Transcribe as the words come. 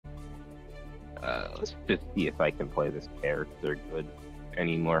let's just see if I can play this character good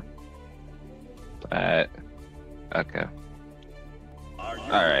anymore. Okay.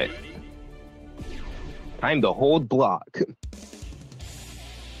 Alright. Time to hold block.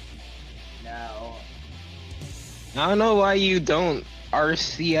 No. I don't know why you don't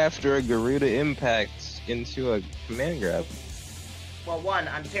RC after a Garuda impacts into a command grab. Well, one,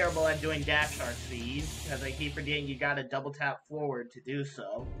 I'm terrible at doing dash RCs, because I keep forgetting you gotta double tap forward to do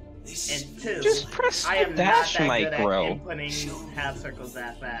so. And two, Just press I am the dash not that micro. good at inputting half circles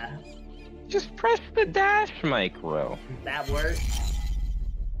that fast. Just press the dash micro. That works?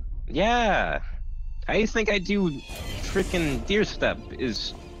 Yeah. How do you think I do freaking deer step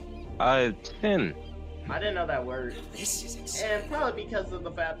is thin? I didn't know that worked. And probably because of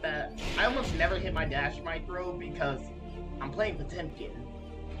the fact that I almost never hit my dash micro because I'm playing Potemkin.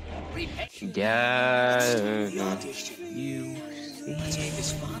 Yeah. You see.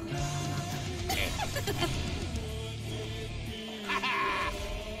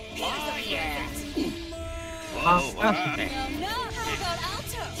 Oh yeah.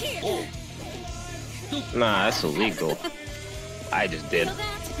 Nah, that's illegal. I just did.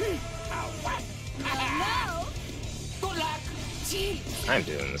 I'm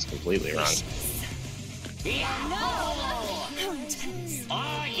doing this completely wrong.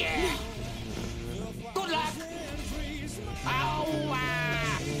 Oh yeah. Good luck.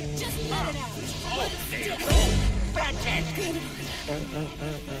 Just let it out. Oh, there you go. Fantastic.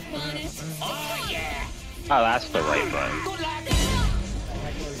 Oh yeah. Oh, that's the right button. Good luck.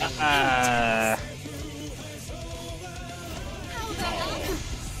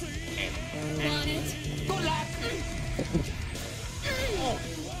 Good luck. Oh,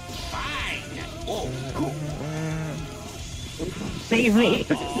 fine. Oh, cool. Save me!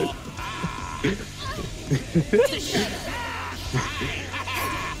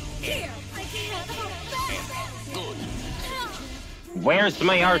 Where's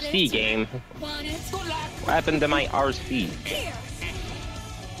my RC game? What happened to my RC?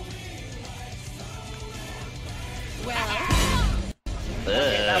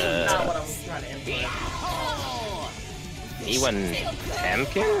 That was not what I was trying to implement. Even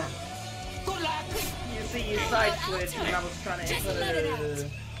Potemkin? You see, you side switch when I was trying to input a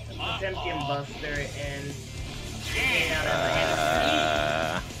Potemkin buster and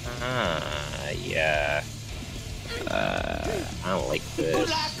yeah. I don't like this.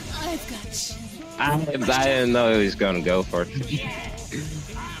 I didn't know he was gonna go for it.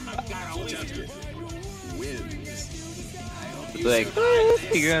 It's like,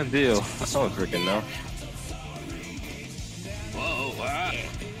 what are you gonna do? I don't freaking know.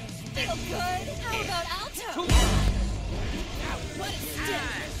 Feel good? How about alto? What is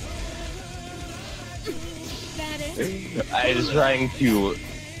that? I was trying to.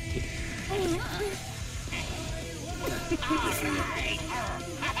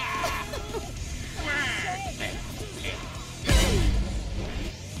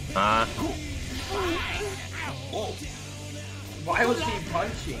 why was he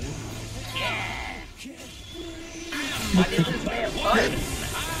punching? Why did this man punch?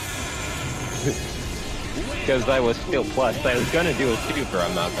 Because I was still plus. I was gonna do a super,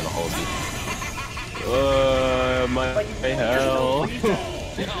 I'm not gonna hold you. My hell.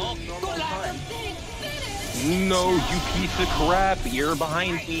 No, you piece of crap. You're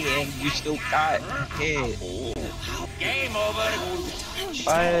behind me and you still got hit. Game over.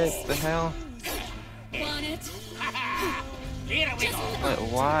 What the hell? Here we go.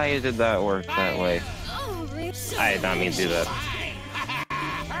 Why did that work that way? I did not mean to do that.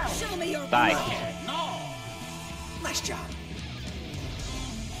 Die. No. Nice job.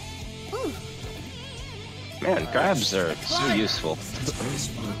 Man, grabs are so useful.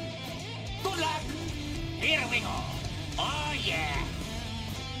 Good luck. Here we go. Oh yeah.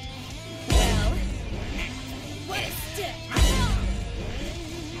 Well, what a stick.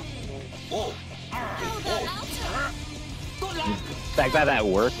 Oh. Good luck. Like that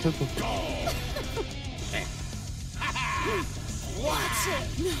worked. Watch it.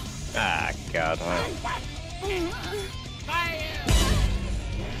 Ah, God.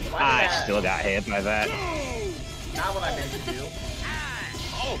 Why I did that- still got hit by that. Not what I meant to do.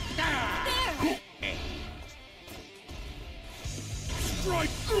 Oh. Strike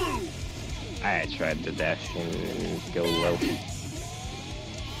through. I tried to dash and go low.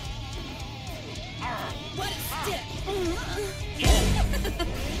 What a stick.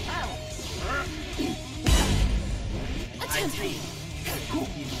 I see.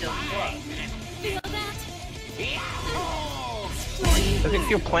 You still fuck. Feel that? Look at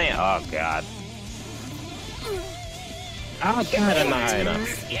you playing. Oh, God. Oh, God, I'm not enough.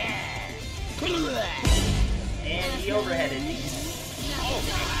 And he overheaded me.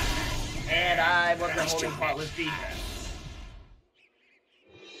 And I wasn't holding faultless defense.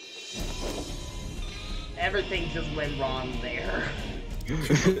 Everything just went wrong there. I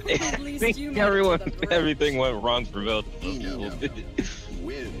think everything went wrong for both of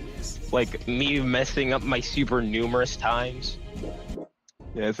us. Like me messing up my super numerous times.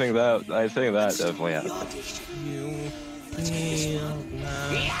 Yeah, I think that definitely happened.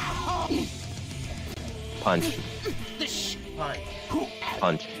 Punch. Punch.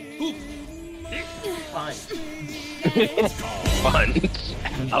 Punch. Punch. Punch.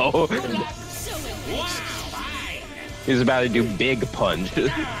 Oh. He's about to do big punch.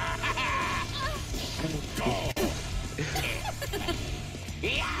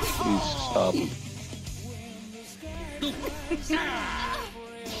 Stop.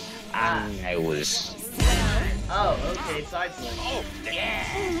 I was. Oh, okay, side swing. Oh,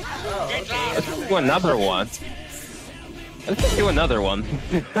 okay. Let's do another one. Let's do another one.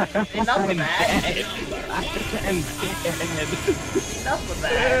 Enough of that. I'm dead. Enough of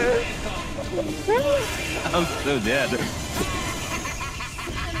that. I'm so dead.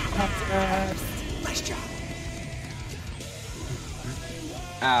 Nice job.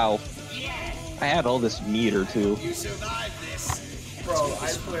 Ow. I had all this meter too. You survived this. Bro, I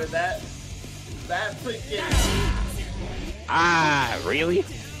swear that freaking... Ah, really?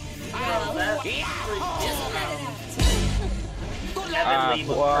 Bro, that freaking... Heavenly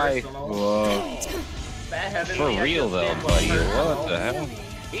was why? personal. Whoa. That Heavenly For real has though, just been buddy. personal. What the hell?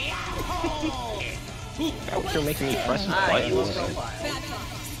 You're making me press the Ah, you will buttons. profile.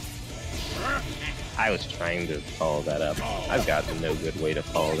 I was trying to follow that up. I've got no good way to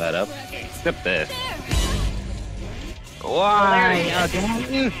follow that up. Except this. Why?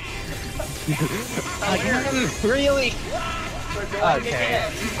 Again? Again? Really? We're going Okay.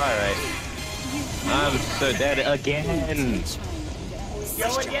 again. Alright. I'm so dead again.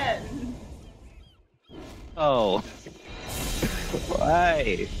 Go again. Oh.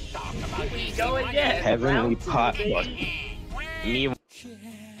 Why? Go again. Heavenly Round two, pot. baby. Me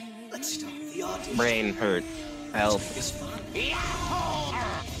Let's start the audition. brain hurt. Help. It's fun.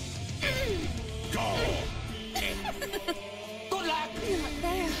 Not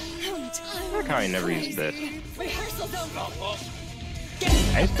there. I'm tired. Look how I never used this. Rehearsal's over.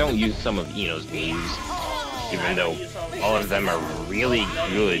 I just don't use some of Eno's moves, even though all of them are really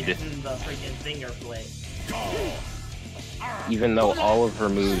good. The freaking finger flick. Even though all of her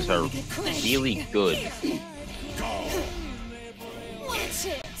moves are really good. Watch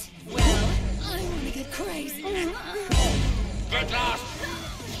it. Well, I want to get crazy. Get lost.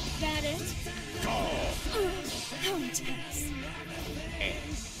 That it? How intense.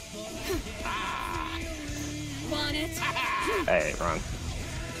 Want it? Hey, wrong.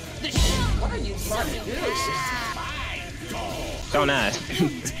 What are you trying to do? Don't ask. Come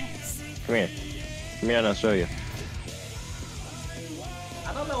here. Come here and I'll show you.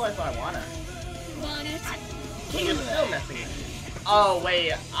 I don't know if I wanna. Want it? King is still messing with me. Oh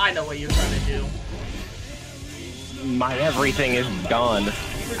wait, I know what you're trying to do. My everything is gone.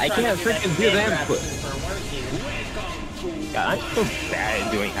 I can't freaking do the input. God, I'm so bad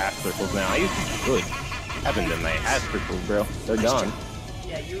at doing half circles now. I used to be good. Happened to my half circles, bro. They're gone.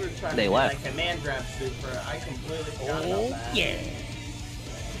 Yeah, you were trying They to do left. like command grab super. I completely forgot about that. Yeah.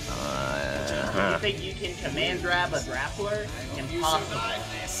 You think you can command grab a grappler? Impossible.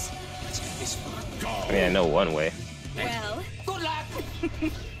 It's fun. I mean, I know one way. Well, Good luck.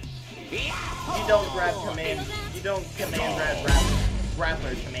 You don't grab command. You don't command grab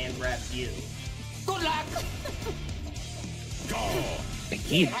grappler command grabs you. Good luck.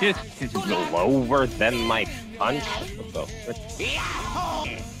 He just is lower than my punch. What the frick?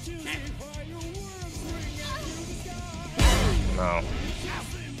 No.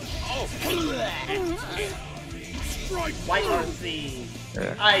 White RC.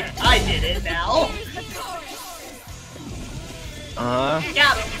 Yeah. I did it now. Got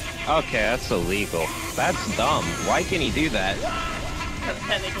him. Okay, that's illegal. That's dumb. Why can he do that? Because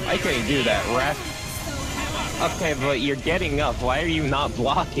technically. Why can he do that, ref? Okay, but you're getting up. Why are you not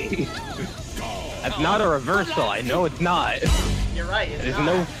blocking? That's not a reversal. I know it's not. You're right. It's There's not.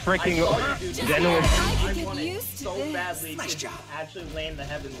 no freaking I saw you do that. genuine. I could I get wanted used to so this. badly Nice to job. actually land the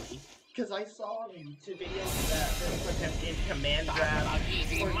heavenly. Because I saw on YouTube videos that this Potemkin command grab or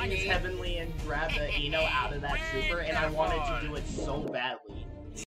use heavenly and grab the Eno out of that super, and I wanted to do it so badly.